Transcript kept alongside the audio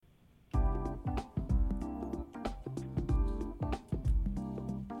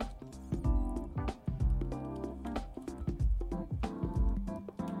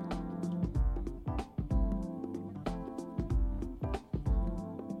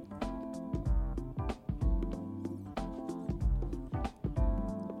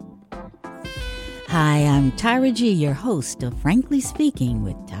Hi, I'm Tyra G, your host of Frankly Speaking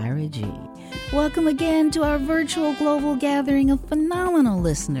with Tyra G. Welcome again to our virtual global gathering of phenomenal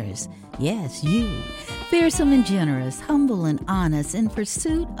listeners. Yes, you. Fearsome and generous, humble and honest, in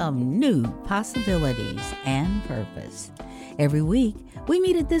pursuit of new possibilities and purpose. Every week, we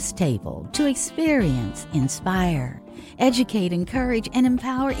meet at this table to experience, inspire, educate, encourage, and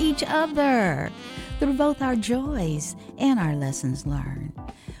empower each other through both our joys and our lessons learned.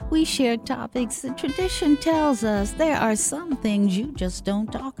 We share topics that tradition tells us there are some things you just don't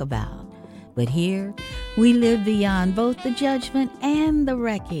talk about. But here, we live beyond both the judgment and the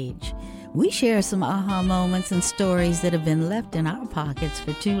wreckage. We share some aha moments and stories that have been left in our pockets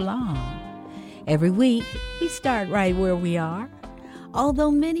for too long. Every week, we start right where we are.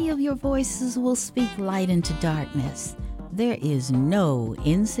 Although many of your voices will speak light into darkness, there is no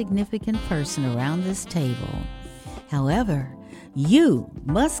insignificant person around this table. However, you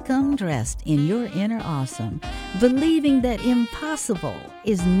must come dressed in your inner awesome, believing that impossible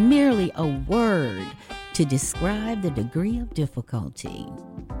is merely a word to describe the degree of difficulty.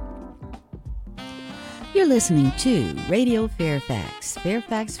 You're listening to Radio Fairfax,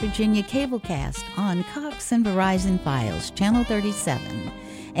 Virginia Cablecast on Cox and Verizon Fios, Channel 37,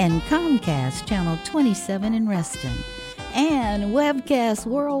 and Comcast, Channel 27 in Reston, and webcast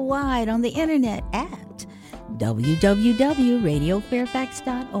worldwide on the internet at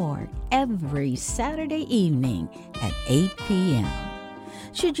www.radiofairfax.org every Saturday evening at 8 p.m.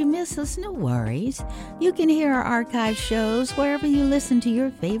 Should you miss us, no worries. You can hear our archive shows wherever you listen to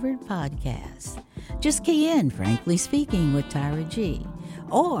your favorite podcasts. Just key in Frankly Speaking with Tyra G.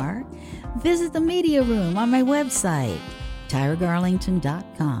 Or visit the media room on my website,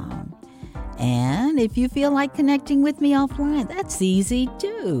 tyragarlington.com. And if you feel like connecting with me offline, that's easy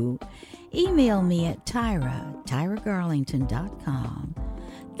too. Email me at tyragarlington.com.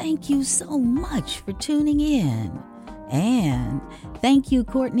 Thank you so much for tuning in. And thank you,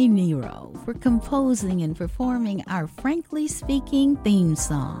 Courtney Nero, for composing and performing our Frankly Speaking theme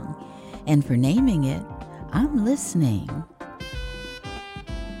song. And for naming it, I'm Listening.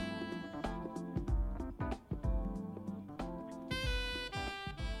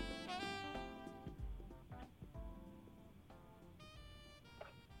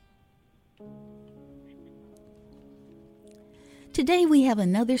 Today we have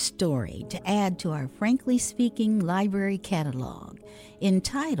another story to add to our Frankly Speaking library catalog,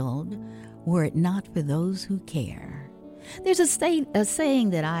 entitled, Were It Not for Those Who Care. There's a saying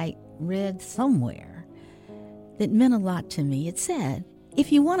that I read somewhere that meant a lot to me. It said,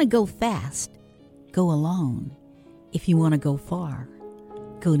 if you want to go fast, go alone. If you want to go far,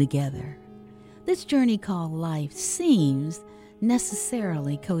 go together. This journey called life seems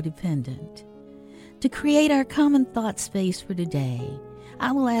necessarily codependent. To create our common thought space for today,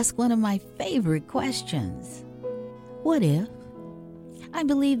 I will ask one of my favorite questions. What if? I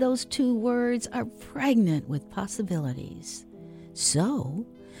believe those two words are pregnant with possibilities. So,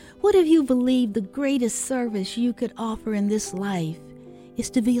 what if you believe the greatest service you could offer in this life is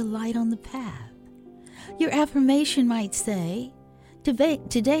to be a light on the path? Your affirmation might say,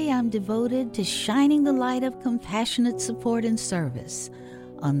 today I'm devoted to shining the light of compassionate support and service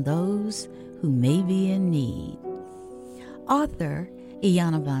on those who may be in need. Author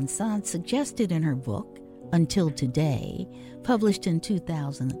Iyanla Vanzant suggested in her book, Until Today, published in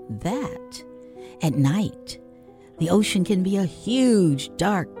 2000, that at night, the ocean can be a huge,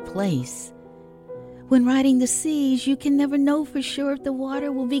 dark place. When riding the seas, you can never know for sure if the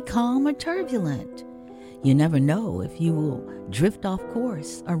water will be calm or turbulent. You never know if you will drift off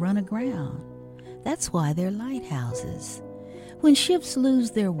course or run aground. That's why they're lighthouses. When ships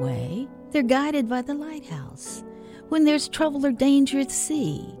lose their way, they're guided by the lighthouse. When there's trouble or danger at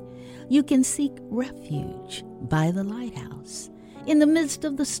sea, you can seek refuge by the lighthouse. In the midst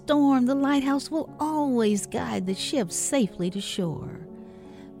of the storm, the lighthouse will always guide the ship safely to shore.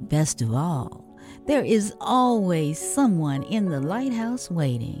 Best of all, there is always someone in the lighthouse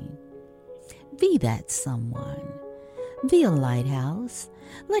waiting. Be that someone. Be a lighthouse.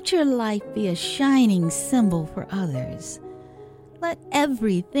 Let your life be a shining symbol for others. Let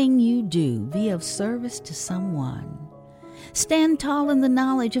everything you do be of service to someone. Stand tall in the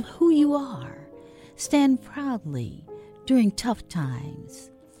knowledge of who you are. Stand proudly during tough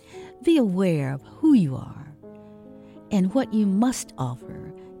times. Be aware of who you are, and what you must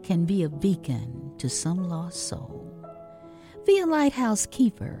offer can be a beacon to some lost soul. Be a lighthouse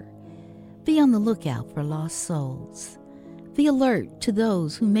keeper. Be on the lookout for lost souls. Be alert to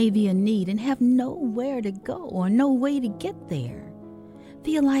those who may be in need and have nowhere to go or no way to get there.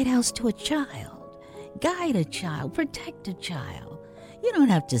 Be a lighthouse to a child. Guide a child. Protect a child. You don't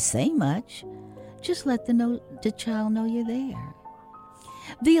have to say much. Just let the child know you're there.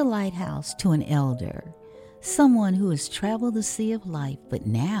 Be a lighthouse to an elder, someone who has traveled the sea of life but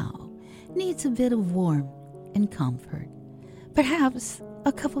now needs a bit of warmth and comfort. Perhaps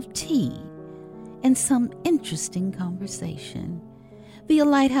a cup of tea and some interesting conversation. Be a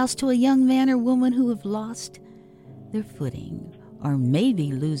lighthouse to a young man or woman who have lost their footing or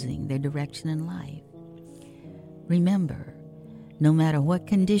maybe losing their direction in life. Remember, no matter what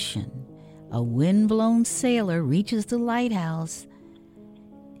condition a wind-blown sailor reaches the lighthouse,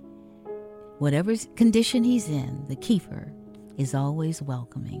 whatever condition he's in, the keeper is always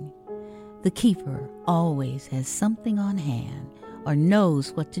welcoming. The keeper always has something on hand or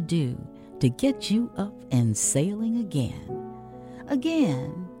knows what to do to get you up and sailing again.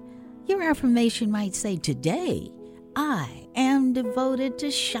 Again, your affirmation might say, today, I am devoted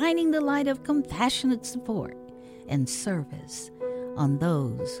to shining the light of compassionate support and service on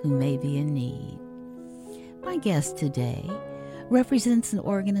those who may be in need. My guest today represents an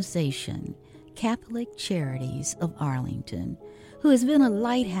organization, Catholic Charities of Arlington, who has been a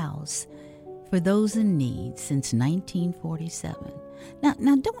lighthouse for those in need since 1947.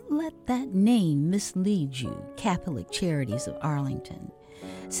 Now don't let that name mislead you, Catholic Charities of Arlington.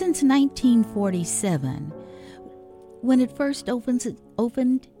 Since 1947, when it first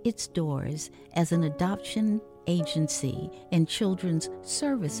opened its doors as an adoption agency and children's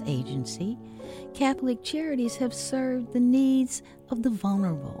service agency, Catholic Charities have served the needs of the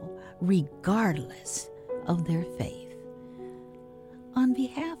vulnerable, regardless of their faith. On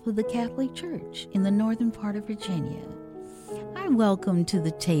behalf of the Catholic Church in the northern part of Virginia, I welcome to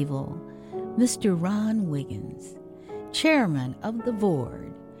the table Mr. Ron Wiggins, Chairman of the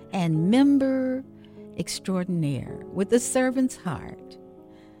Board and Member Extraordinaire with a servant's heart.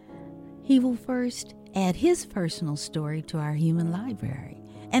 He will first add his personal story to our human library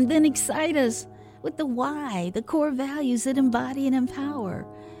and then excite us with the why, the core values that embody and empower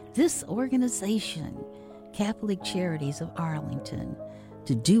this organization, Catholic Charities of Arlington,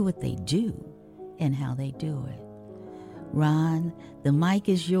 to do what they do and how they do it. Ron, the mic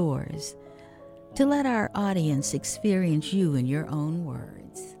is yours to let our audience experience you in your own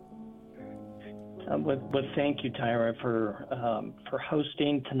words. Well, thank you, Tyra, for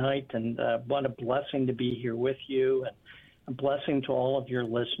hosting tonight, and what a blessing to be here with you, and a blessing to all of your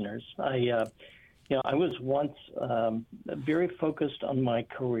listeners. I was once very focused on my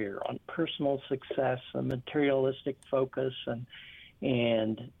career, on personal success, a materialistic focus,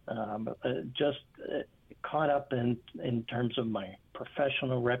 and just caught up in terms of my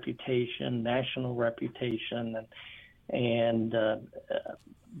professional reputation, national reputation,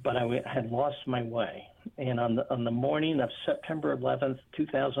 but I had lost my way. And on the morning of September 11th,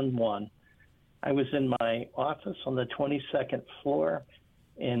 2001, I was in my office on the 22nd floor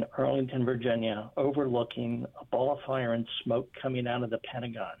in Arlington, Virginia, overlooking a ball of fire and smoke coming out of the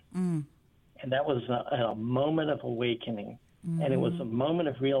Pentagon. And that was a moment of awakening. Mm-hmm. And it was a moment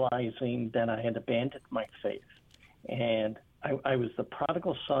of realizing that I had abandoned my faith. And I was the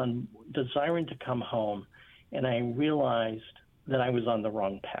prodigal son desiring to come home, and I realized that I was on the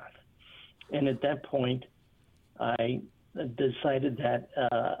wrong path. And at that point, I decided that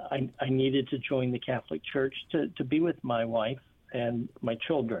I needed to join the Catholic Church to be with my wife and my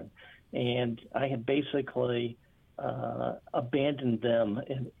children. And I had basically abandoned them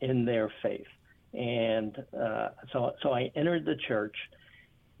in their faith. And so I entered the church.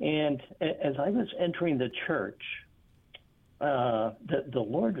 And as I was entering the church, the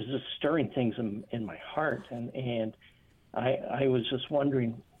Lord was just stirring things in my heart. And I was just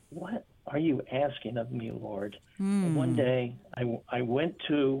wondering, what are you asking of me, Lord? And one day I went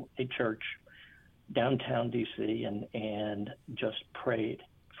to a church downtown D.C. and just prayed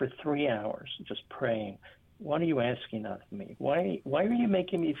for 3 hours, just praying. What are you asking of me? Why are you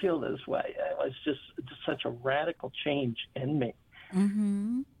making me feel this way? It was just such a radical change in me.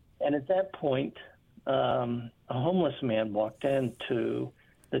 Mm-hmm. And at that point, a homeless man walked into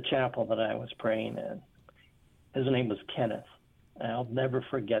the chapel that I was praying in. His name was Kenneth. I'll never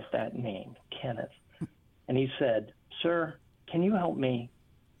forget that name, Kenneth. And he said, "Sir, can you help me?"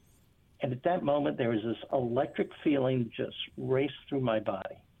 And at that moment, there was this electric feeling just raced through my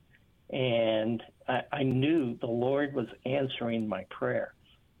body. And I knew the Lord was answering my prayer.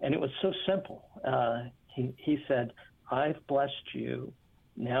 And it was so simple. He said, "I've blessed you.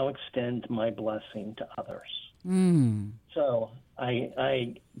 Now extend my blessing to others." So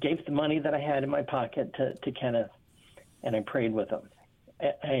I gave the money that I had in my pocket to Kenneth, and I prayed with him.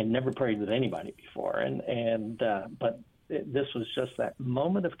 I had never prayed with anybody before, but this was just that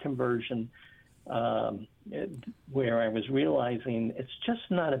moment of conversion where I was realizing it's just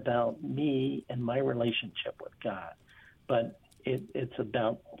not about me and my relationship with God, but it's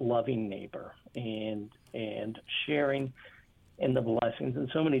about loving neighbor and sharing in the blessings in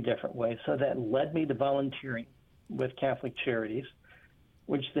so many different ways. So that led me to volunteering with Catholic Charities,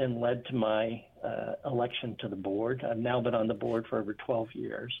 which then led to my election to the board. I've now been on the board for over 12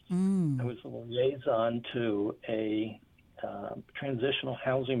 years. I was a liaison to a transitional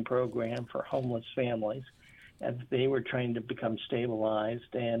housing program for homeless families as they were trying to become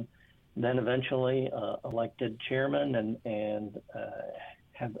stabilized, and then eventually elected chairman and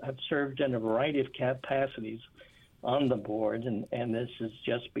have served in a variety of capacities on the board, and this has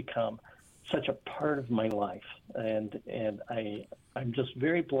just become such a part of my life. And I'm just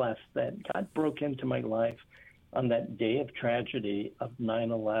very blessed that God broke into my life on that day of tragedy of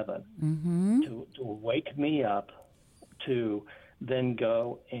 9/11 to wake me up to then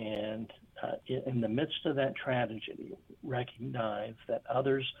go and in the midst of that tragedy recognize that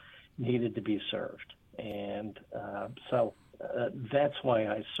others needed to be served. And so that's why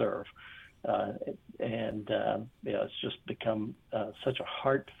I serve. It's just become such a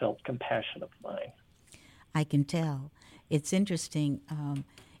heartfelt compassion of mine. I can tell. It's interesting.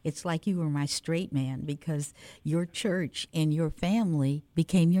 It's like you were my straight man, because your church and your family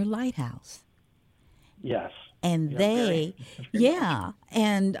became your lighthouse. Yes. And they,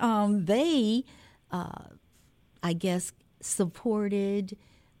 they, I guess, supported,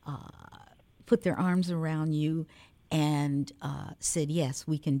 put their arms around you, and said, yes,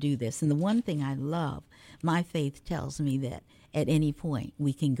 we can do this. And the one thing I love, my faith tells me that at any point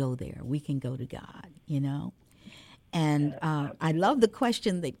we can go there. We can go to God, you know. And I love the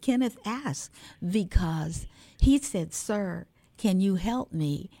question that Kenneth asked, because he said, sir, can you help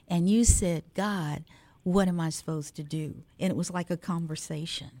me? And you said, God, what am I supposed to do? And it was like a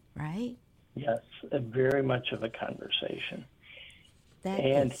conversation, right? Yes, very much of a conversation.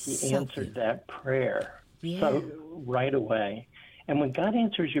 And he answered that prayer so right away. And when God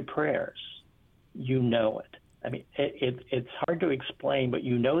answers your prayers, you know it. I mean, it's hard to explain, but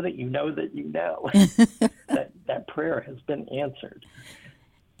you know that you know that you know that prayer has been answered.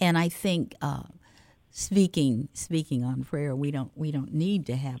 And I think speaking on prayer, we don't need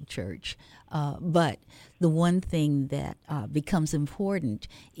to have church, but the one thing that becomes important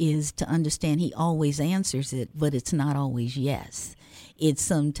is to understand He always answers it, but it's not always yes. It's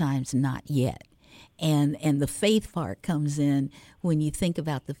sometimes not yet. And the faith part comes in when you think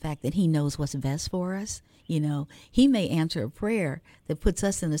about the fact that He knows what's best for us. You know, He may answer a prayer that puts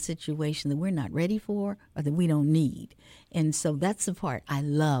us in a situation that we're not ready for or that we don't need. And so that's the part I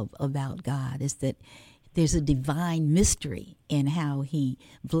love about God, is that there's a divine mystery in how He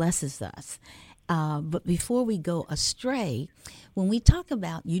blesses us. But before we go astray, when we talk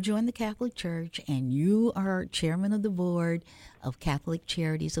about you joined the Catholic Church and you are chairman of the board of Catholic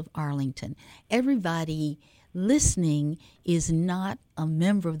Charities of Arlington, everybody listening is not a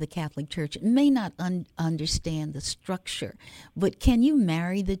member of the Catholic Church, may not understand the structure. But can you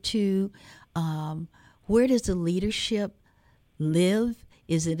marry the two? Where does the leadership live?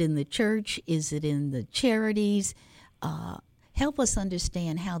 Is it in the church? Is it in the charities? Help us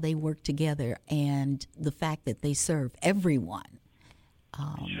understand how they work together and the fact that they serve everyone.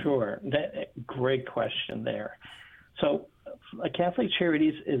 Sure. Great question there. So Catholic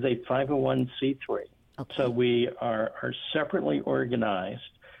Charities is a 501c3. Okay. So we are separately organized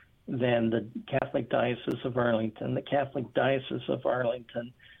than the Catholic Diocese of Arlington. The Catholic Diocese of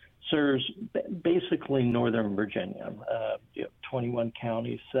Arlington serves basically Northern Virginia, 21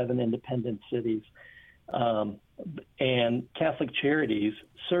 counties, 7 independent cities. And Catholic Charities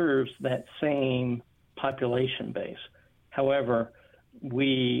serves that same population base. However,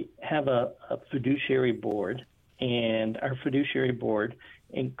 we have a fiduciary board, and our fiduciary board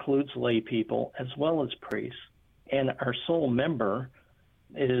includes lay people as well as priests. And our sole member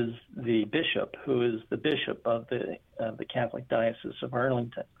is the bishop, who is the bishop of the Catholic Diocese of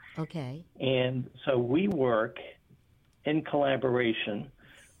Arlington. Okay. And so we work in collaboration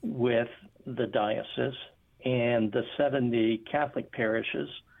with the diocese and the 70 Catholic parishes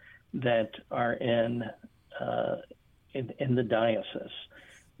that are in the diocese.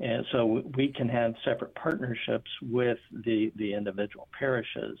 And so we can have separate partnerships with the individual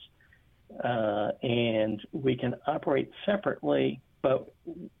parishes, and we can operate separately, but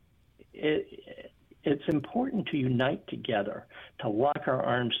it's important to unite together, to lock our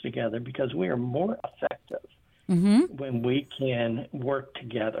arms together, because we are more effective when we can work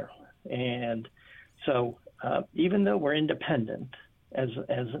together. And so even though we're independent as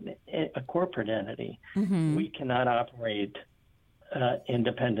a corporate entity, we cannot operate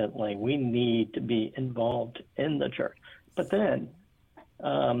independently. We need to be involved in the church. But then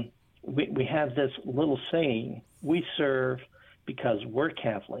we have this little saying, we serve because we're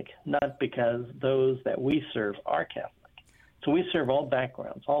Catholic, not because those that we serve are Catholic. So we serve all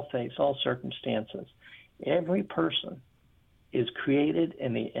backgrounds, all faiths, all circumstances. Every person is created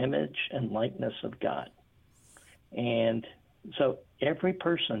in the image and likeness of God. And so every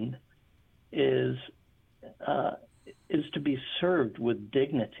person is to be served with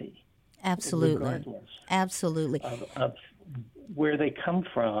dignity. Absolutely. Regardless Absolutely. of where they come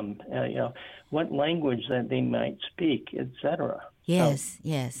from, what language that they might speak, etc. Yes, So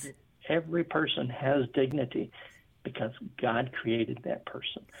yes. every person has dignity because God created that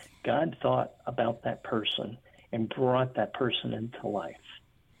person. God thought about that person and brought that person into life.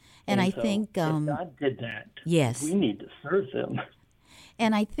 And I so think if God did that, yes. we need to serve them.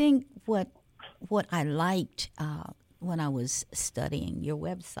 And I think what I liked when I was studying your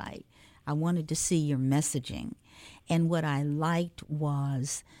website, I wanted to see your messaging. And what I liked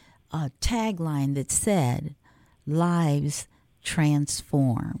was a tagline that said, "Lives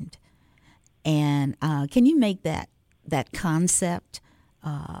transformed." And can you make that concept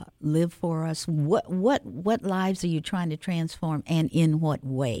live for us? What lives are you trying to transform, and in what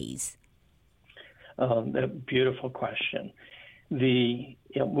ways? A beautiful question. When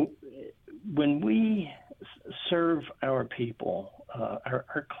we serve our people,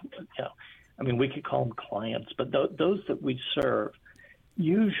 we could call them clients, but those that we serve,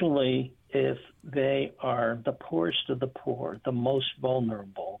 usually if they are the poorest of the poor, the most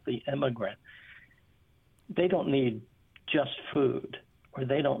vulnerable, the immigrant, they don't need just food or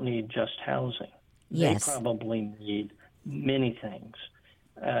they don't need just housing. Yes. They probably need many things.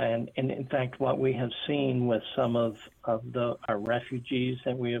 And in fact, what we have seen with some of our refugees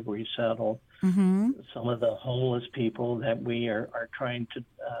that we have resettled, some of the homeless people that we are trying to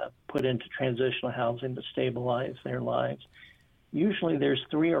put into transitional housing to stabilize their lives, usually there's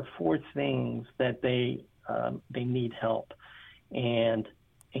 3 or 4 things that they need help, and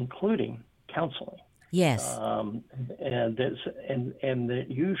including counseling. Yes.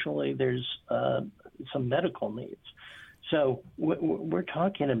 Usually there's some medical needs. So we're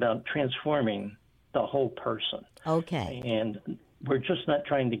talking about transforming the whole person. Okay. And we're just not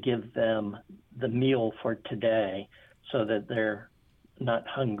trying to give them the meal for today so that they're not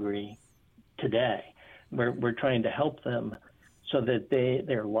hungry today. We're trying to help them so that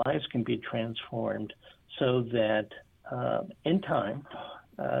their lives can be transformed so that in time,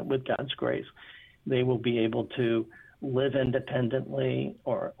 with God's grace, they will be able to live independently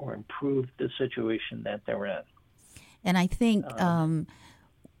or improve the situation that they're in. And I think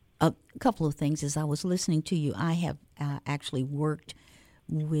a couple of things. As I was listening to you, I have actually worked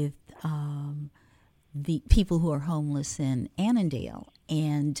with the people who are homeless in Annandale,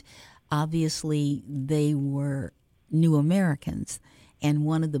 and obviously they were new Americans. And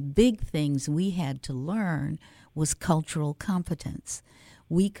one of the big things we had to learn was cultural competence.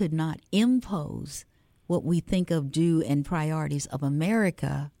 We could not impose what we think of, do, and priorities of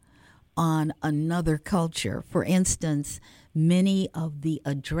America on another culture. For instance, many of the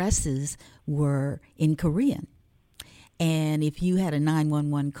addresses were in Korean. And if you had a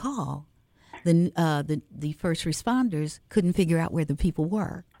 911 call, the first responders couldn't figure out where the people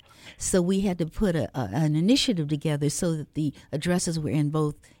were. So we had to put an initiative together so that the addresses were in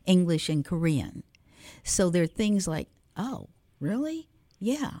both English and Korean. So there are things like, oh, really?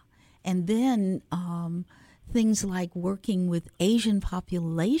 Yeah. And then things like working with Asian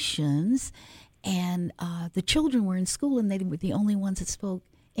populations, and the children were in school and they were the only ones that spoke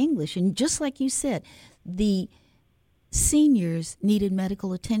English. And just like you said, the seniors needed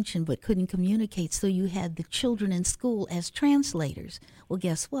medical attention but couldn't communicate, so you had the children in school as translators. Well,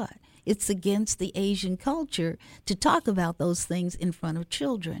 guess what? It's against the Asian culture to talk about those things in front of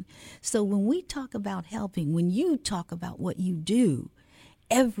children. So when we talk about helping, when you talk about what you do,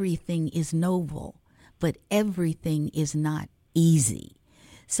 everything is noble, but everything is not easy.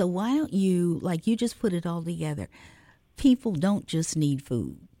 So why don't you, like you just put it all together, people don't just need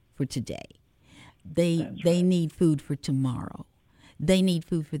food for today. They need food for tomorrow. They need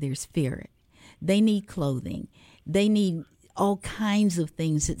food for their spirit. They need clothing. They need all kinds of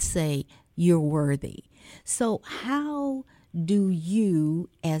things that say you're worthy. So how do you,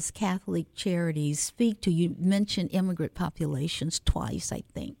 as Catholic Charities, speak to, you mentioned immigrant populations twice, I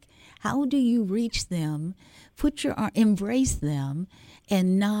think. How do you reach them, embrace them,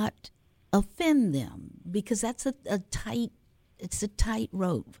 and not offend them? Because that's a tight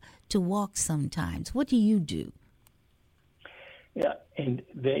rope to walk sometimes. What do you do? Yeah, and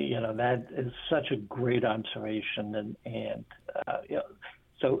that is such a great observation, and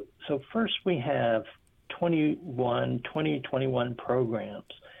so first we have 21 programs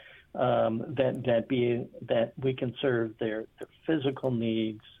that we can serve their physical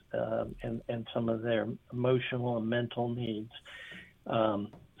needs and some of their emotional and mental needs.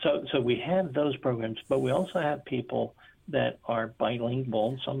 So we have those programs, but we also have people that are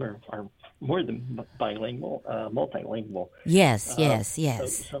bilingual. Some are more than bilingual, multilingual. Yes, Uh, yes, so,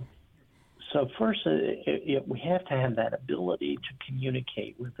 yes. so, so first, we have to have that ability to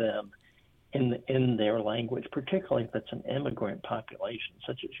communicate with them in their language, particularly if it's an immigrant population,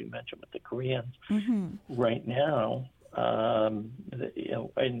 such as you mentioned with the Koreans. Mm-hmm. Right now,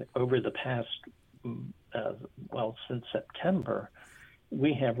 and over the past, since September,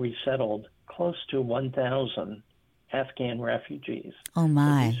 we have resettled close to 1,000 Afghan refugees. Oh, So these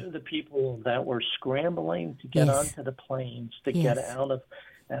my. are the people that were scrambling to get Yes, onto the planes to get yes, out of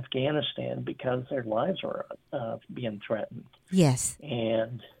Afghanistan because their lives were being threatened. yes.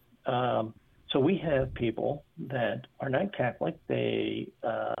 And so we have people that are not Catholic. They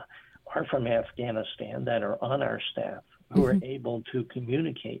are from Afghanistan that are on our staff who are Mm-hmm. able to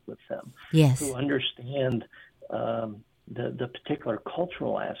communicate with them, who Yes, understand the particular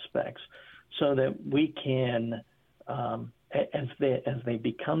cultural aspects, so that we can, as they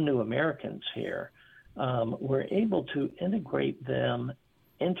become new Americans here, we're able to integrate them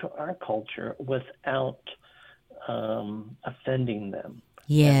into our culture without offending them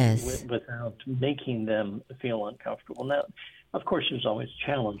and yes, without making them feel uncomfortable. Now, of course, there's always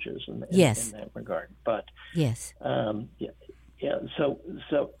challenges in yes, that regard, but yes. yeah, yeah.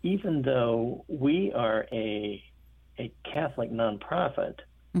 So even though we are a Catholic nonprofit,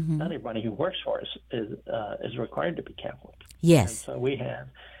 Mm-hmm. not everybody who works for us is required to be Catholic, and Yes, so we have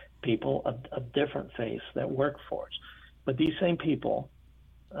people of different faiths that work for us. But these same people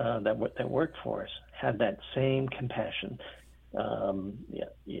that work for us have that same compassion. Yeah.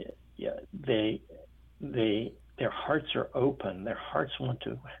 Their hearts are open. Their hearts want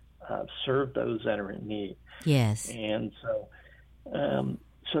to serve those that are in need, yes. and so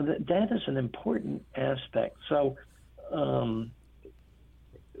that is an important aspect. So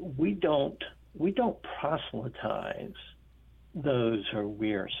we don't proselytize those who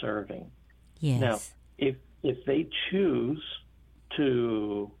we are serving. Now, Yes. if they choose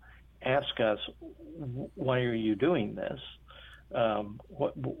to ask us, why are you doing this?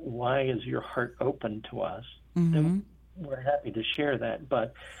 Why is your heart open to us? Mm-hmm. Then we're happy to share that,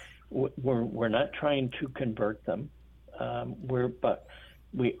 but we're not trying to convert them. But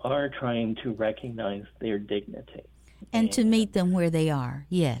we are trying to recognize their dignity. And to And meet them where they are.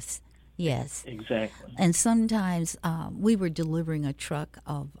 Yes. Yes. exactly. And sometimes we were delivering a truck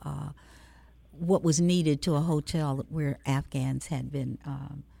of what was needed to a hotel where Afghans had been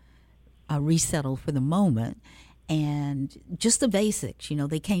resettled for the moment. And just the basics,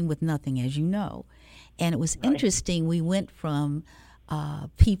 they came with nothing, as you know. And it was Right. interesting. We went from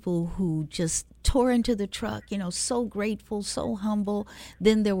people who just tore into the truck, so grateful, so humble.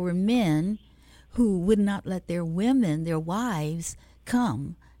 Then there were men who would not let their women, their wives,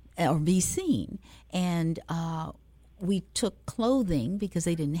 come or be seen. And we took clothing because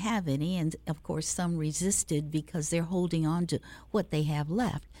they didn't have any. And of course, some resisted because they're holding on to what they have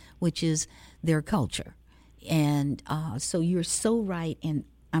left, which is their culture. And so you're so right. And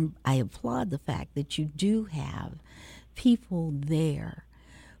I applaud the fact that you do have people there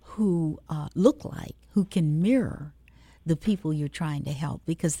who look like, who can mirror the people you're trying to help,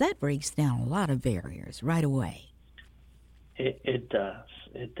 because that breaks down a lot of barriers right away. It does.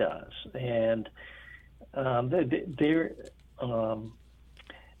 It does. And there,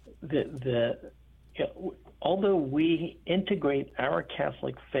 although we integrate our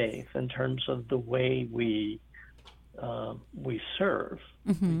Catholic faith in terms of the way we serve,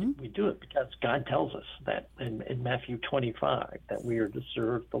 Mm-hmm. we do it because God tells us that in Matthew 25 that we are to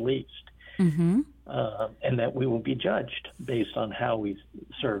serve the least, Mm-hmm. and that we will be judged based on how we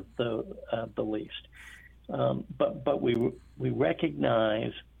serve the least. But we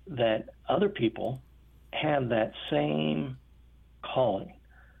recognize that other people have that same calling,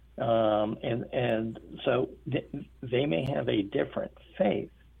 and so they may have a different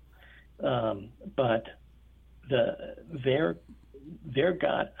faith, but their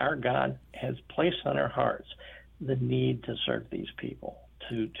God, our God, has placed on our hearts the need to serve these people,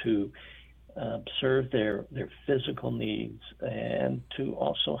 to serve their physical needs, and to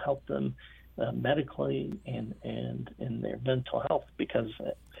also help them medically and in their mental health, because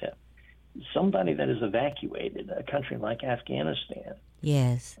somebody that is evacuated, a country like Afghanistan,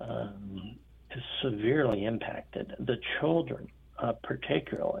 Yes. is severely impacted. The children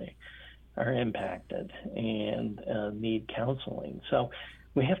particularly are impacted and need counseling. So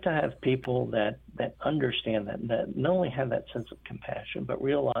we have to have people that understand that not only have that sense of compassion, but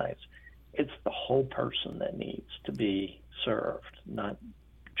realize it's the whole person that needs to be served, not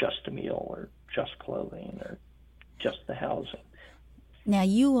just a meal or just clothing or just the housing. Now,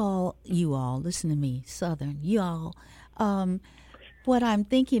 you all, listen to me, Southern, what I'm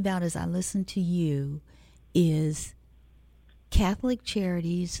thinking about as I listen to you is Catholic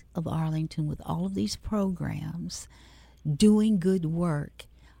Charities of Arlington with all of these programs doing good work.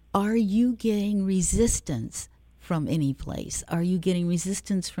 Are you getting resistance from any place? Are you getting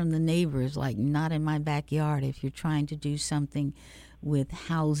resistance from the neighbors, like not in my backyard, if you're trying to do something with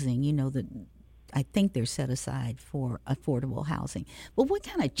housing, that I think they're set aside for affordable housing. But what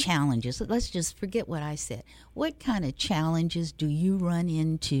kind of challenges, let's just forget what I said, what kind of challenges do you run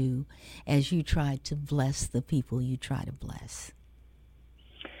into as you try to bless the people you try to bless?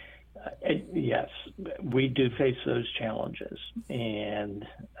 Yes, we do face those challenges, and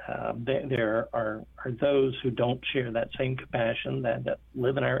there are those who don't share that same compassion that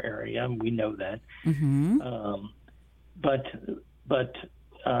live in our area, and we know that. Mm-hmm. But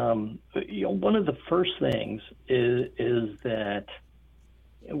one of the first things is that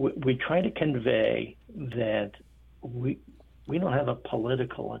we try to convey that we don't have a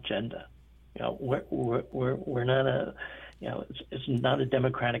political agenda. We're not a it's not a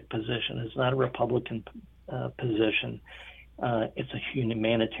Democratic position. It's not a Republican position. It's a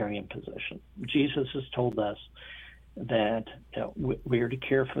humanitarian position. Jesus has told us that we are to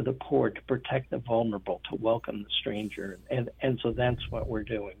care for the poor, to protect the vulnerable, to welcome the stranger, and so that's what we're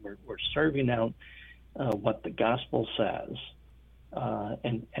doing. We're serving out what the gospel says,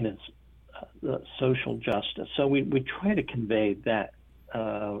 and it's the social justice. So we try to convey that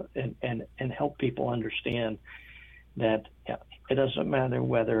and help people understand that it doesn't matter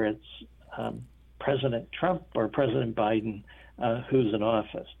whether it's President Trump or President Biden who's in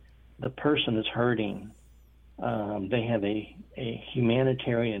office. The person is hurting. They have a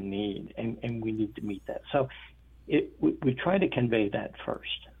humanitarian need, and we need to meet that. So we try to convey that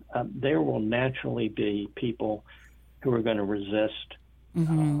first. There will naturally be people who are going to resist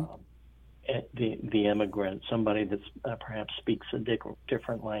Mm-hmm. The immigrant, somebody that's perhaps speaks a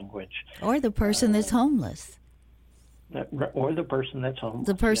different language. Or the person that's homeless. Or the person that's homeless.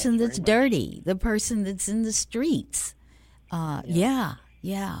 The person that's dirty. The person that's in the streets. Yeah.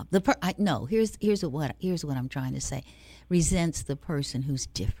 Here's what I'm trying to say. Resents the person who's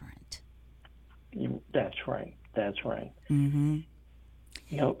different. That's right. Mm-hmm.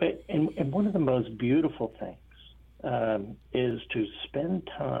 And one of the most beautiful things is to spend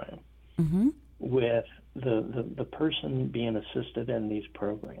time mm-hmm. with the person being assisted in these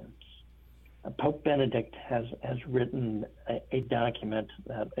programs. Pope Benedict has written a document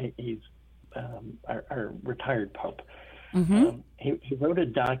that he's our retired pope. Mm-hmm. He wrote a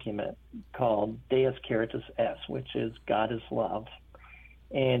document called Deus Caritas Est, which is God is love,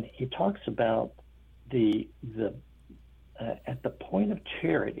 and he talks about the at the point of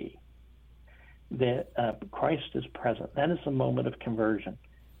charity that Christ is present. That is the moment of conversion,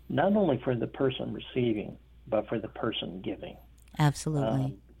 not only for the person receiving, but for the person giving.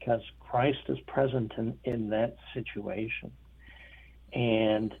 Absolutely. Because Christ is present in that situation.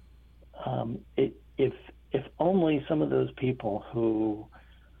 And if only some of those people who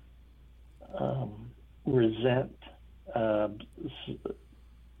resent,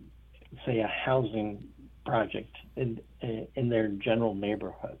 say, a housing project in their general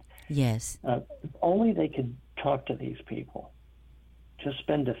neighborhood, yes, if only they could talk to these people, just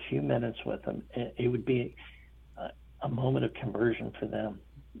spend a few minutes with them, it would be a moment of conversion for them.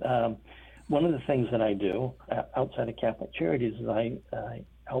 One of the things that I do outside of Catholic Charities is I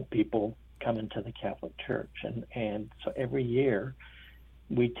help people come into the Catholic Church. And so every year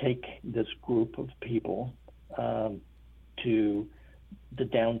we take this group of people to the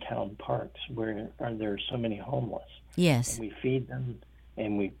downtown parks where there are so many homeless. Yes. And we feed them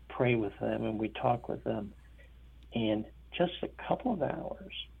and we pray with them and we talk with them. And just a couple of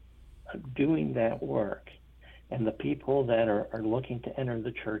hours of doing that work, and the people that are looking to enter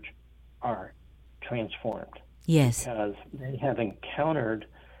the church are transformed. Yes. Because they have encountered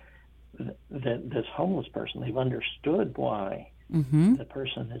this homeless person. They've understood why mm-hmm. the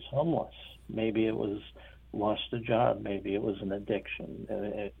person is homeless. Maybe it was lost a job. Maybe it was an addiction,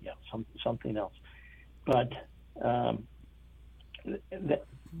 something else. But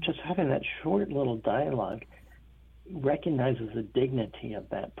just having that short little dialogue recognizes the dignity of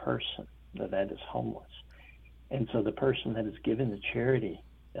that person that is homeless. And so the person that is given the charity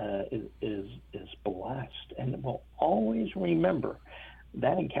is blessed and will always remember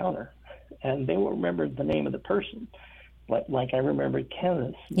that encounter, and they will remember the name of the person. Like I remember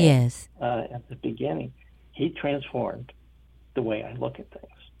Kenneth's name, Yes. At the beginning. He transformed the way I look at things.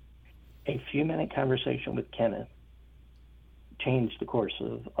 A few-minute conversation with Kenneth changed the course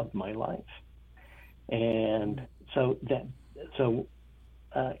of my life. And so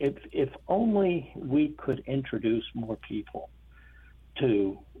if only we could introduce more people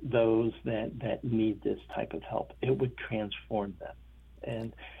to those that need this type of help, it would transform them.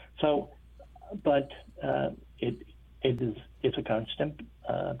 And so, but it's a constant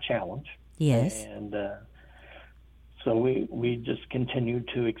challenge. Yes. And so we just continue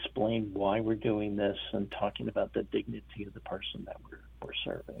to explain why we're doing this and talking about the dignity of the person that we're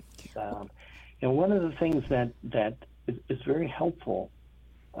serving. And one of the things that is very helpful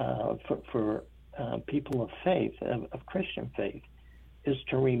for people of faith, of Christian faith, is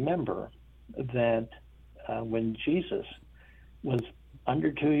to remember that when Jesus was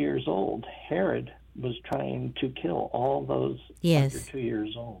under 2 years old, Herod was trying to kill all those Yes. under 2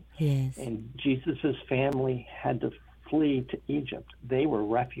 years old. Yes. And Jesus' family had to flee to Egypt. They were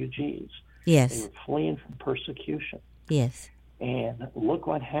refugees. They Yes. were fleeing from persecution. Yes. And look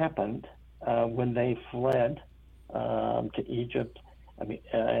what happened when they fled to Egypt. I mean,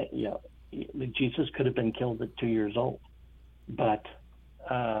 Jesus could have been killed at 2 years old, but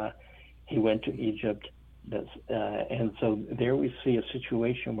he went to Egypt. And so there we see a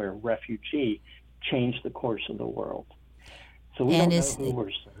situation where a refugee changed the course of the world. So we don't know who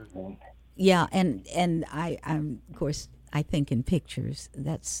we're serving. Yeah, and I'm of course I think in pictures.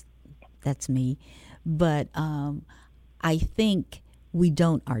 That's me, but I think we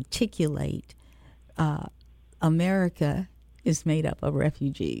don't articulate. America is made up of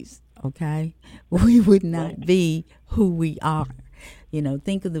refugees. Okay, we would not be who we are.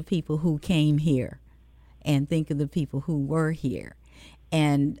 Think of the people who came here, and think of the people who were here,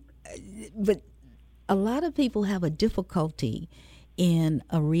 but a lot of people have a difficulty in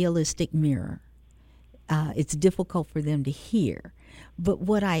a realistic mirror. It's difficult for them to hear. But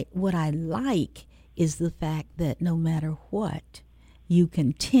what I like is the fact that no matter what, you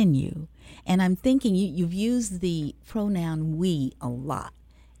continue. And I'm thinking you've used the pronoun we a lot.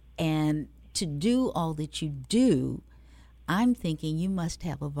 And to do all that you do, I'm thinking you must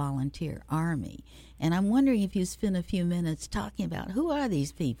have a volunteer army. And I'm wondering if you spend a few minutes talking about who are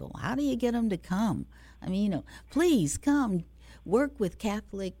these people? How do you get them to come? I mean, please come work with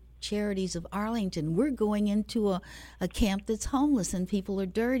Catholic Charities of Arlington. We're going into a camp that's homeless and people are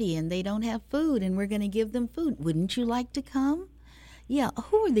dirty and they don't have food, and we're going to give them food. Wouldn't you like to come? Yeah,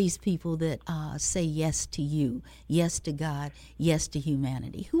 who are these people that say yes to you, yes to God, yes to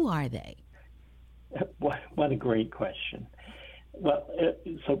humanity? Who are they? What a great question. Well,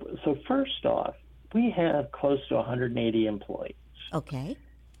 so first off, we have close to 180 employees. Okay.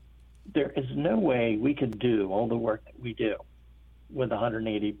 There is no way we could do all the work that we do with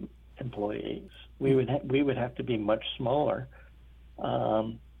 180 employees. We would have to be much smaller.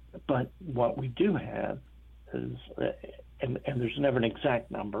 But what we do have is, and there's never an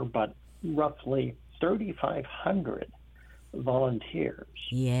exact number, but roughly 3,500 volunteers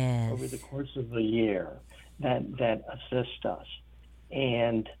over the course of a year that assist us.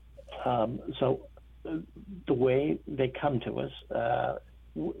 And so the way they come to us,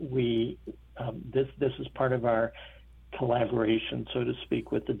 this is part of our collaboration, so to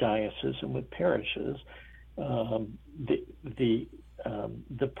speak, with the diocese and with parishes. The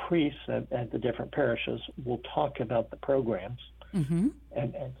priests at the different parishes will talk about the programs and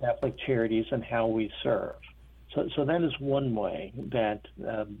Catholic Charities and how we serve. So that is one way that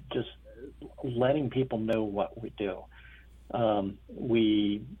just letting people know what we do.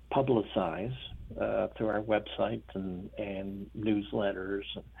 We publicize through our website and newsletters,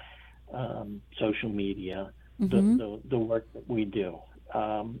 and social media, the work that we do,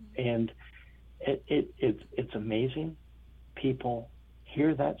 and it's amazing. People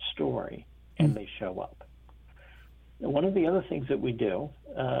hear that story and they show up. And one of the other things that we do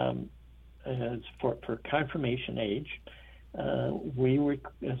is for confirmation age,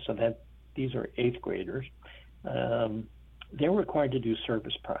 so that these are 8th graders. They're required to do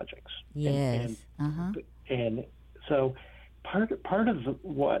service projects. Yes. And so part of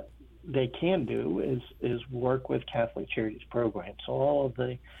what they can do is work with Catholic Charities programs. So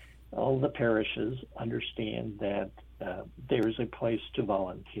all the parishes understand that there is a place to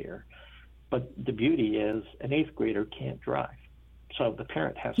volunteer. But the beauty is an 8th grader can't drive, so the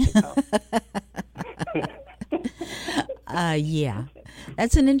parent has to come. Yeah,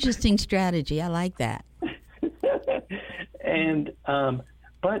 that's an interesting strategy. I like that. And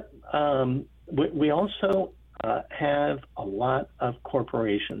But we also have a lot of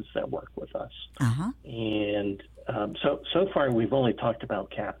corporations that work with us. Uh-huh. And so far we've only talked about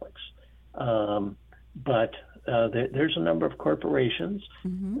Catholics. But there's a number of corporations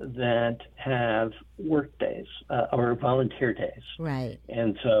that have work days or volunteer days. Right.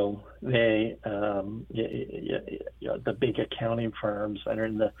 And so they, the big accounting firms that are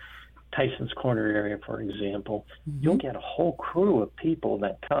in the Tyson's Corner area, for example, you'll get a whole crew of people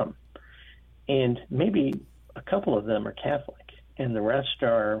that come. And maybe a couple of them are Catholic, and the rest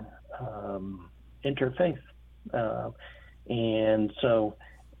are interfaith. And so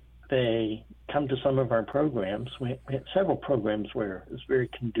they come to some of our programs. We have several programs where it's very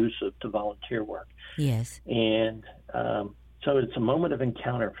conducive to volunteer work. Yes. And so it's a moment of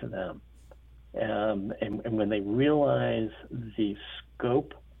encounter for them. And when they realize the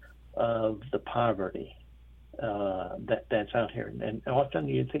scope of the poverty that's out here, and often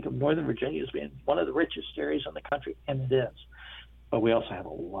you think of Northern Virginia as being one of the richest areas in the country, and it is. But we also have a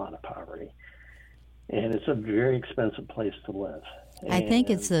lot of poverty. And it's a very expensive place to live. I think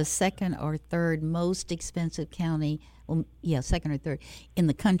it's the second or third most expensive county, second or third, in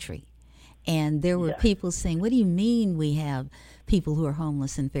the country. And there were people saying, what do you mean we have people who are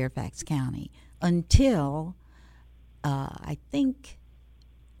homeless in Fairfax County? Until I think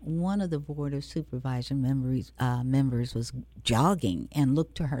one of the Board of Supervisor members was jogging and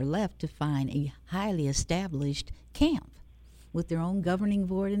looked to her left to find a highly established camp with their own governing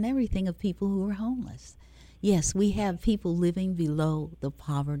board and everything of people who are homeless. Yes, we have people living below the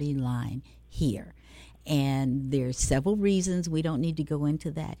poverty line here. And there's several reasons. We don't need to go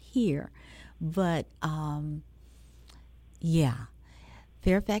into that here. But,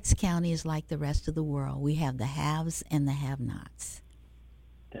 Fairfax County is like the rest of the world. We have the haves and the have-nots.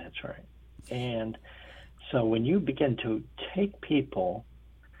 That's right. And so when you begin to take people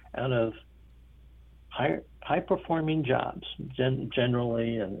out of high-performing jobs,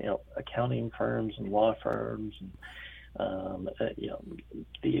 generally, and accounting firms and law firms, and the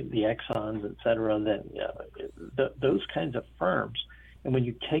Exxons, et cetera, those kinds of firms, and when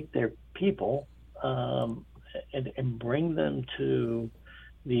you take their people and bring them to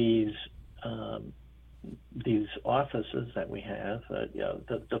these offices that we have,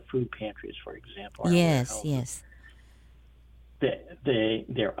 the food pantries, for example. Yes.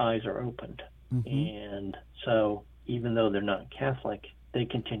 Their eyes are opened. And so even though they're not Catholic, they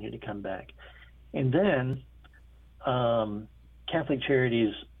continue to come back. And then Catholic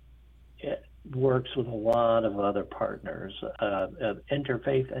Charities works with a lot of other partners,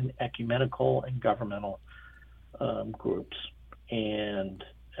 interfaith and ecumenical and governmental groups. And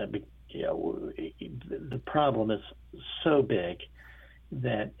the problem is so big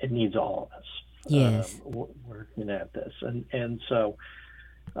that it needs all of us. Yes. Working at this. And so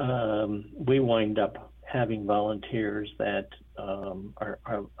we wind up having volunteers that are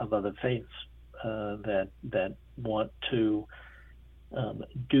of other faiths that want to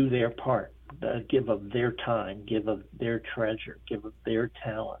do their part, give of their time, give of their treasure, give of their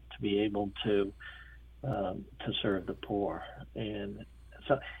talent to be able to serve the poor. And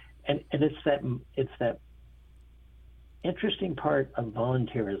so, and it's that interesting part of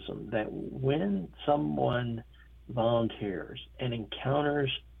volunteerism that when someone volunteers and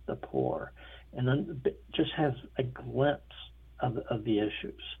encounters the poor and then just has a glimpse of the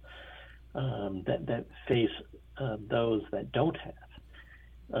issues that face those that don't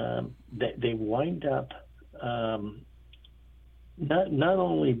have, they wind up not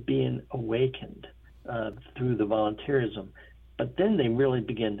only being awakened through the volunteerism, but then they really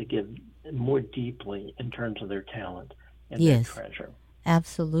begin to give more deeply in terms of their talent and their treasure.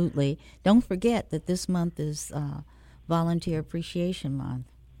 Absolutely. Don't forget that this month is Volunteer Appreciation Month,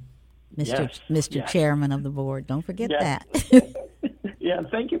 Mr. Chairman of the board. Don't forget that. Yeah,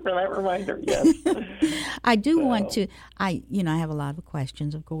 thank you for that reminder. Yes. I do want to, I have a lot of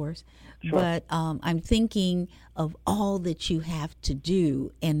questions, of course, but I'm thinking of all that you have to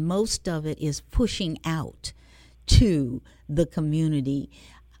do, and most of it is pushing out to the community.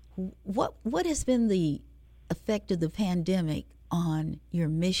 What has been the effect of the pandemic on your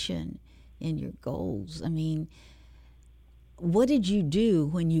mission and your goals? I mean, what did you do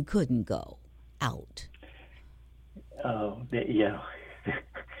when you couldn't go out?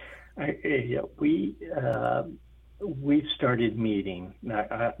 We started meeting.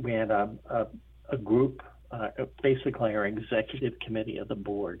 We had a group, basically our executive committee of the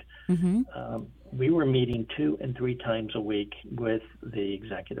board. Mm-hmm. We were meeting 2 and 3 times a week with the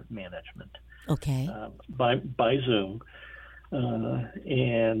executive management. Okay. By Zoom,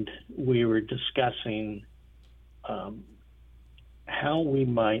 and we were discussing how we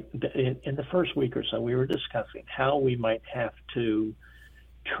might, in the first week or so, we were discussing how we might have to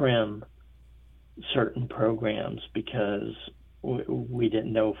trim certain programs because we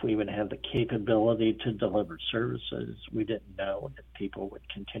didn't know if we would have the capability to deliver services. We didn't know if people would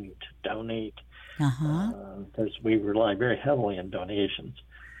continue to donate because we rely very heavily on donations.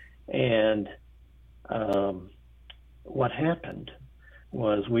 And what happened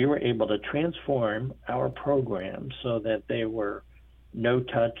was we were able to transform our programs so that they were no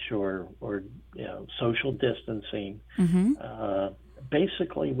touch or social distancing.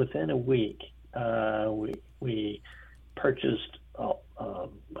 Basically, within a week, we purchased, I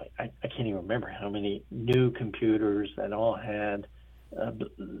can't even remember how many new computers that all had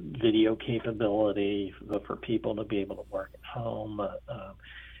video capability for people to be able to work at home.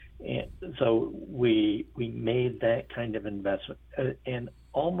 And so we made that kind of investment. And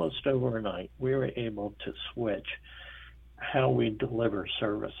almost overnight, we were able to switch how we deliver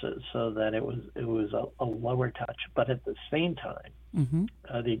services so that it was a lower touch. But at the same time,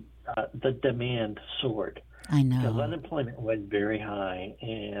 the demand soared. I know. Because unemployment went very high,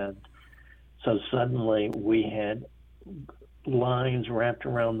 and so suddenly we had lines wrapped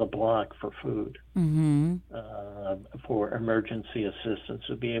around the block for food, for emergency assistance,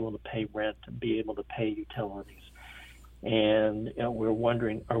 to be able to pay rent and be able to pay utilities. And we're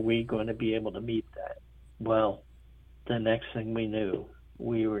wondering, are we going to be able to meet that? Well, the next thing we knew,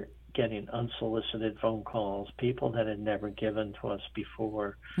 we were getting unsolicited phone calls, people that had never given to us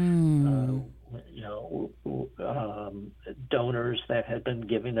before, donors that had been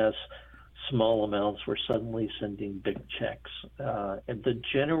giving us small amounts were suddenly sending big checks. And the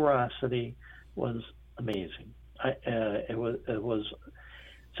generosity was amazing. It was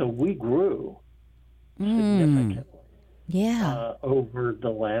so we grew significantly over the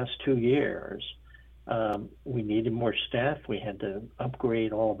last 2 years. We needed more staff. We had to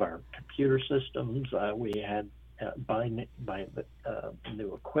upgrade all of our computer systems. We had buy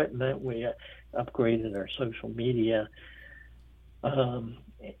new equipment. We upgraded our social media.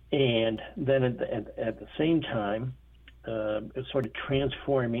 And then at the same time, sort of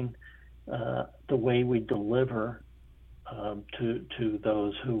transforming the way we deliver to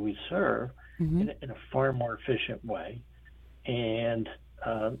those who we serve in a far more efficient way. And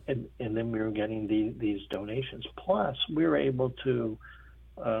then we were getting these donations. Plus, we were able to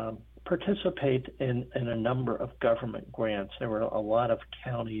participate in a number of government grants. There were a lot of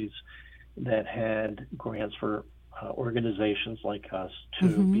counties that had grants for organizations like us to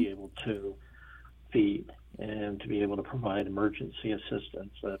be able to feed and to be able to provide emergency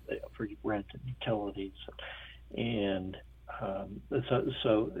assistance for rent and utilities. And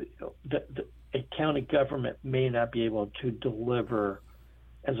so a county government may not be able to deliver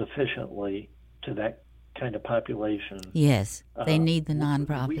as efficiently to that kind of population. Yes, they need the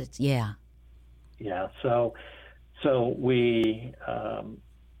nonprofits. Yeah. So we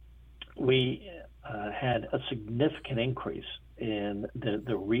had a significant increase in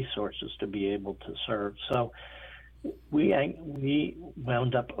the resources to be able to serve. So we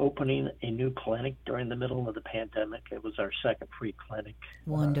wound up opening a new clinic during the middle of the pandemic. It was our second free clinic.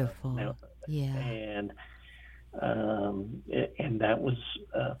 Wonderful. And that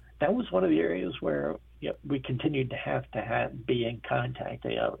was one of the areas where we continued to have be in contact.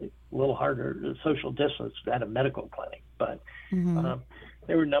 A little harder social distance at a medical clinic, but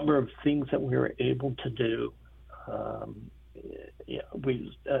there were a number of things that we were able to do.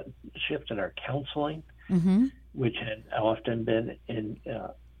 We shifted our counseling, which had often been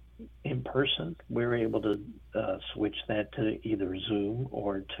in person. We were able to switch that to either Zoom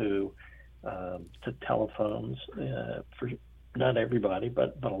or to telephones for not everybody,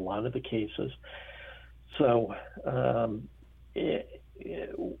 but a lot of the cases. So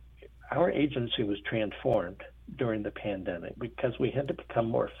our agency was transformed during the pandemic because we had to become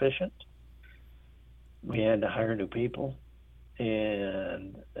more efficient. We had to hire new people.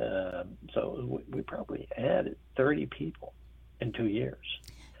 And so we probably added 30 people in 2 years.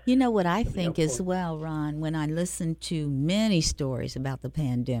 You know what I think as well, Ron, when I listen to many stories about the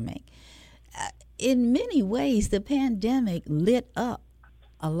pandemic, in many ways the pandemic lit up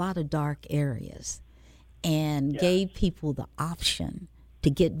a lot of dark areas and gave people the option to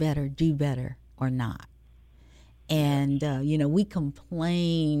get better, do better, or not. And, we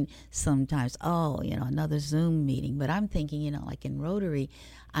complain sometimes, another Zoom meeting. But I'm thinking, like in Rotary,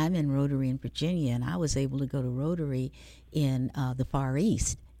 I'm in Rotary in Virginia, and I was able to go to Rotary in the Far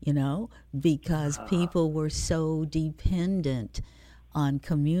East, because people were so dependent on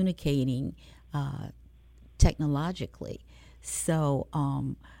communicating technologically. So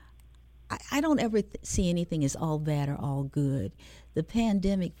I don't ever see anything as all bad or all good. The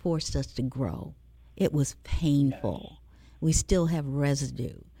pandemic forced us to grow. It was painful. Yes. We still have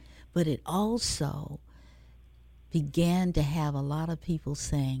residue. But it also began to have a lot of people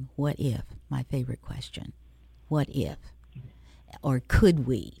saying, what if? My favorite question. What if? Or could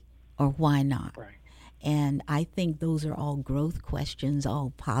we? Or why not? Right. And I think those are all growth questions,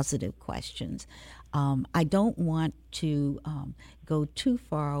 all positive questions. I don't want to go too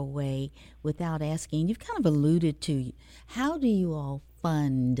far away without asking, you've kind of alluded to, how do you all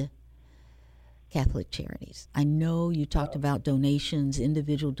fund Catholic charities? I know you talked about donations,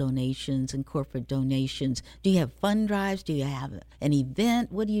 individual donations and corporate donations. Do you have fund drives? Do you have an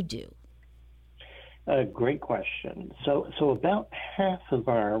event? What do you do? Great question. So about half of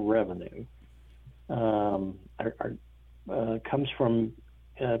our revenue comes from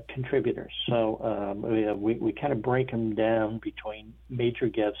contributors. So we kind of break them down between major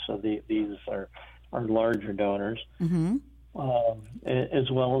gifts. So these are larger donors, Mm-hmm.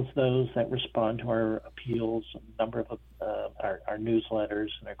 as well as those that respond to our appeals, a number of our newsletters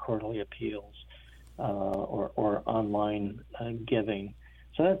and our quarterly appeals, or online giving.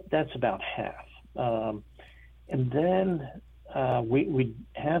 So that's about half. And then we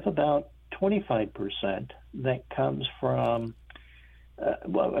have about 25% that comes from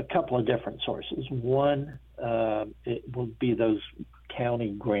a couple of different sources. One, it will be those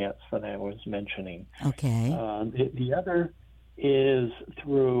county grants that I was mentioning. Okay. The other is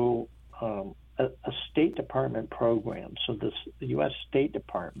through a State Department program. So the U.S. State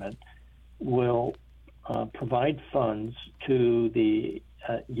Department will provide funds to the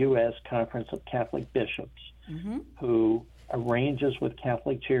U.S. Conference of Catholic Bishops, Mm-hmm. who arranges with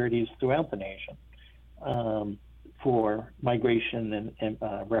Catholic charities throughout the nation for migration and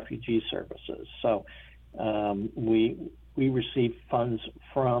refugee services. So we receive funds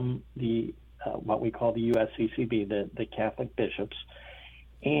from the what we call the USCCB, the Catholic bishops,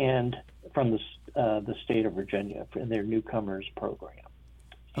 and from the state of Virginia in their newcomers program.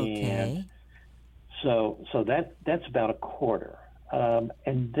 Okay. And so that's about a quarter.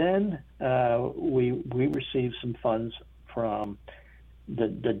 And then we receive some funds from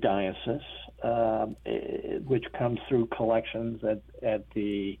the diocese, which comes through collections at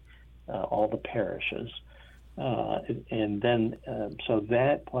the all the parishes. And then so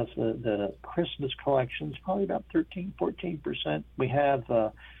that plus the Christmas collections, probably about 14%. We have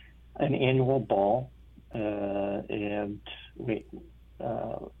an annual ball, and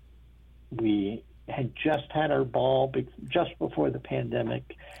we had just had our ball just before the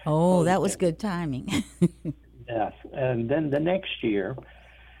pandemic. Oh, that was good timing. Yes. And then the next year,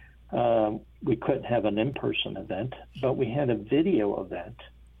 we couldn't have an in-person event, but we had a video event,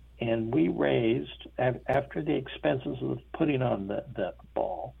 and we raised, after the expenses of putting on the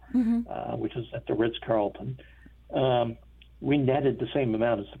ball, Mm-hmm. which was at the Ritz-Carlton, we netted the same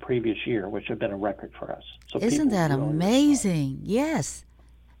amount as the previous year, which had been a record for us. So Isn't people that really amazing? Yes.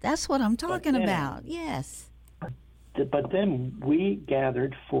 That's what I'm talking then- about. Yes. But then we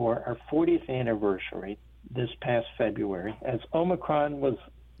gathered for our 40th anniversary this past February, as Omicron was,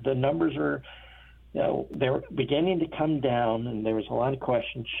 the numbers are, they were beginning to come down, and there was a lot of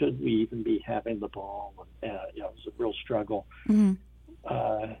questions, should we even be having the ball? And, it was a real struggle. Mm-hmm.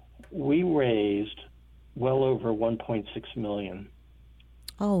 We raised well over $1.6 million.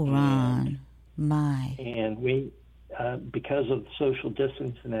 Oh, Ron. My. And we, because of social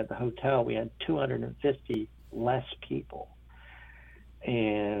distancing at the hotel, we had 250 less people.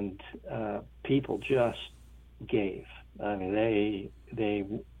 And people just gave. I mean, they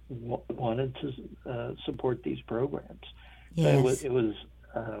wanted to support these programs. Yes. It was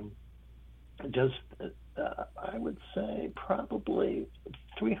just, I would say, probably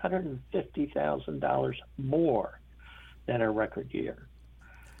 $350,000 more than our record year.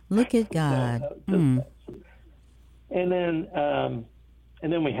 Look at God. And then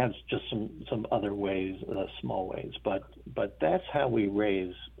we have just some other ways, small ways, but that's how we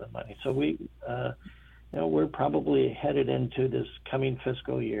raise the money. So we, we're probably headed into this coming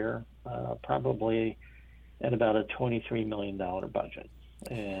fiscal year, probably at about a $23 million budget,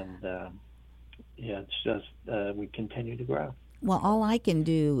 and it's just we continue to grow. Well, all I can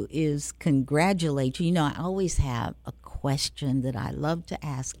do is congratulate you. I always have a question that I love to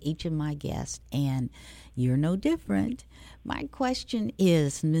ask each of my guests, and you're no different. My question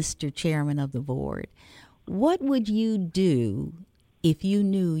is, Mr. Chairman of the Board, what would you do if you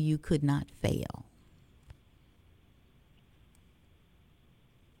knew you could not fail?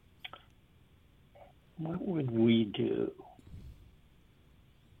 What would we do?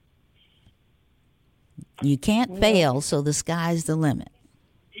 You can't fail, so the sky's the limit.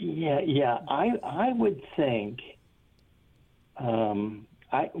 Yeah. I would think.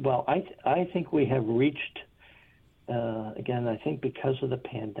 I think we have reached. Again, I think because of the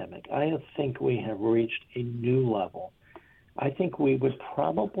pandemic, I think we have reached a new level. I think we would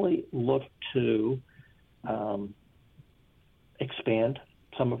probably look to expand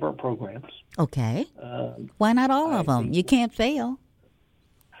some of our programs. Okay. Why not all of them? You can't fail.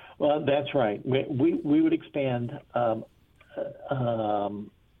 Well, that's right. We would expand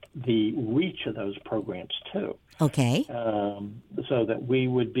the reach of those programs too. Okay. So that we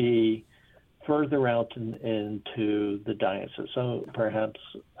would be further out into the diocese. So perhaps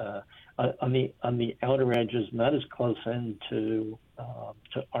on the outer edges, not as close into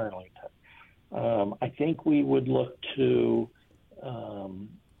to Arlington. I think we would look to.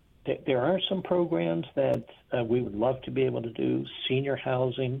 There are some programs that we would love to be able to do. Senior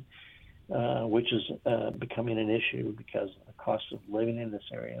housing, which is becoming an issue because of the cost of living in this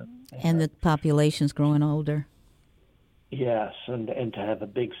area. And the population's growing older. Yes, and to have a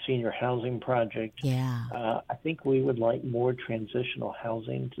big senior housing project. Yeah. I think we would like more transitional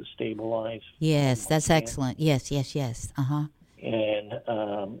housing to stabilize. Yes, that's excellent. Yes. Uh-huh. And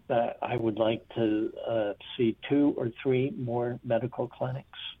I would like to see 2 or 3 more medical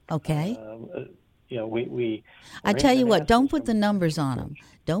clinics. Okay. We I tell you what, don't put the numbers on them.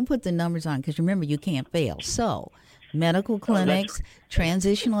 Don't put the numbers on, because remember, you can't fail. So, medical clinics,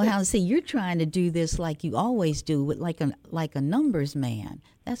 transitional housing. See, you're trying to do this like you always do, with like a numbers man.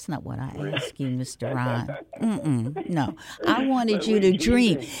 That's not what I asked you, Mr. Ron. No, I wanted you to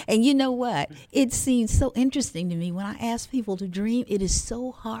dream. And you know what? It seems so interesting to me when I ask people to dream. It is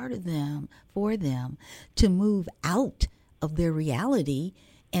so hard for them to move out of their reality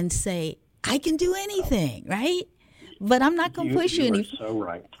and say, I can do anything, right? But I'm not going to push you any. You're so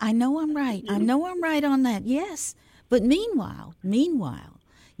right. I know I'm right. I know I'm right on that. Yes. But meanwhile,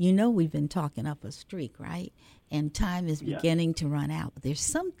 we've been talking up a streak, right? And time is beginning to run out. But there's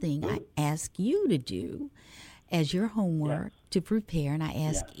something I ask you to do as your homework to prepare, and I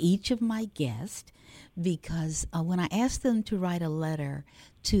ask each of my guests, because when I ask them to write a letter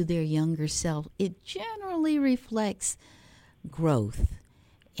to their younger self, it generally reflects growth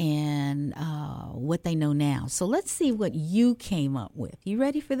and what they know now. So let's see what you came up with. You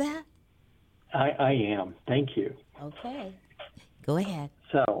ready for that? I am. Thank you. Okay. Go ahead.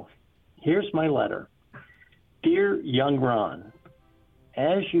 So here's my letter. Dear young Ron,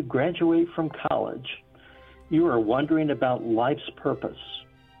 as you graduate from college, you are wondering about life's purpose.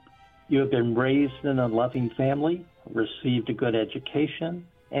 You have been raised in a loving family, received a good education,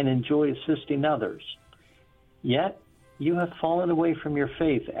 and enjoy assisting others. Yet, you have fallen away from your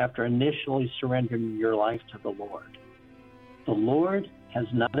faith after initially surrendering your life to the Lord. The Lord has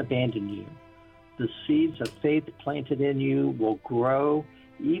not abandoned you. The seeds of faith planted in you will grow,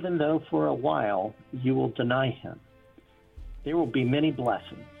 even though for a while you will deny Him. There will be many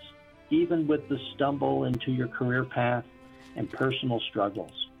blessings, even with the stumble into your career path and personal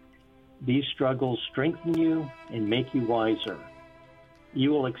struggles. These struggles strengthen you and make you wiser.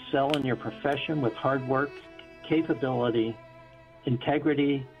 You will excel in your profession with hard work, capability,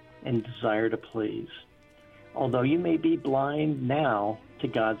 integrity, and desire to please. Although you may be blind now to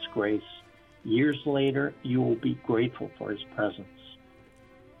God's grace, years later you will be grateful for His presence.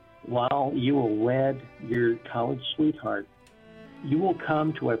 While you will wed your college sweetheart, you will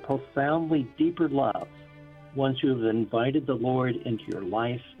come to a profoundly deeper love once you have invited the Lord into your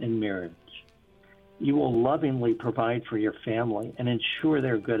life and marriage. You will lovingly provide for your family and ensure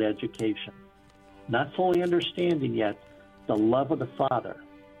their good education. Not fully understanding yet the love of the Father,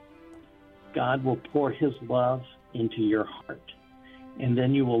 God will pour His love into your heart, and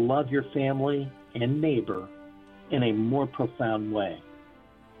then you will love your family and neighbor in a more profound way.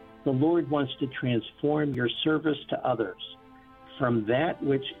 The Lord wants to transform your service to others from that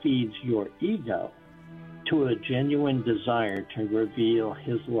which feeds your ego to a genuine desire to reveal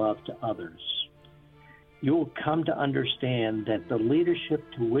His love to others. You will come to understand that the leadership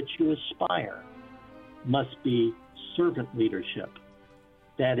to which you aspire must be servant leadership.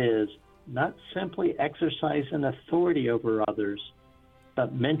 That is, not simply exercising authority over others,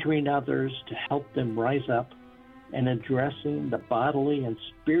 but mentoring others to help them rise up and addressing the bodily and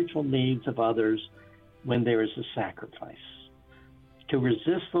spiritual needs of others when there is a sacrifice. To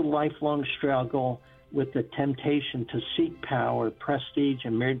resist the lifelong struggle with the temptation to seek power, prestige,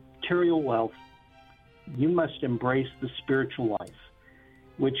 and material wealth, you must embrace the spiritual life,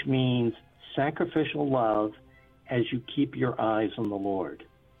 which means sacrificial love as you keep your eyes on the Lord.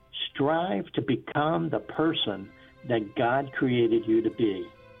 Strive to become the person that God created you to be.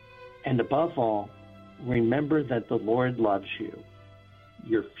 And above all, remember that the Lord loves you.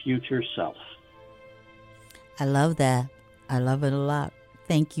 your future self. I love that. I love it a lot.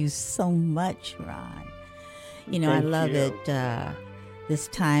 Thank you so much, Ron. You know, Thank I love you. it, this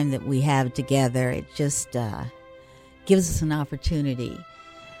time that we have together. It just gives us an opportunity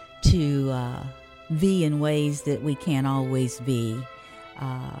to be in ways that we can't always be.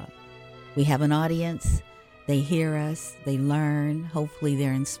 We have an audience. They hear us. They learn. Hopefully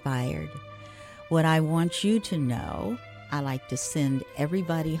they're inspired. What I want you to know, I like to send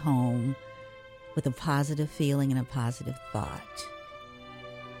everybody home with a positive feeling and a positive thought.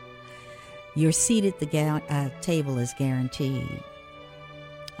 Your seat at the table is guaranteed.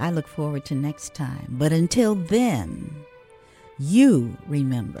 I look forward to next time. But until then, you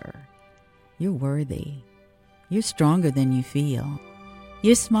remember, you're worthy. You're stronger than you feel.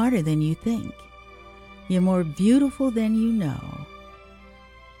 You're smarter than you think. You're more beautiful than you know.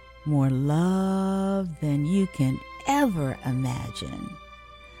 More loved than you can ever imagine.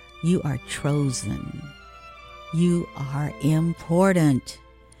 You are chosen. You are important.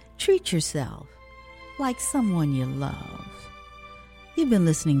 Treat yourself like someone you love. You've been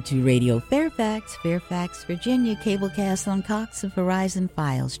listening to Radio Fairfax, Fairfax, Virginia, cablecast on Cox and Verizon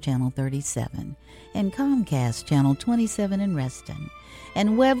Files, Channel 37, and Comcast, Channel 27 in Reston,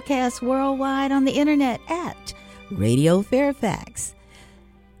 and webcast worldwide on the internet at radiofairfax.org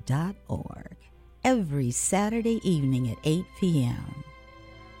every Saturday evening at 8 p.m.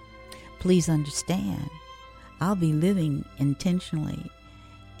 Please understand, I'll be living intentionally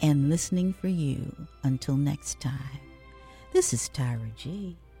and listening for you until next time. This is Tyra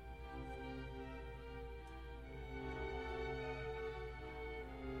G.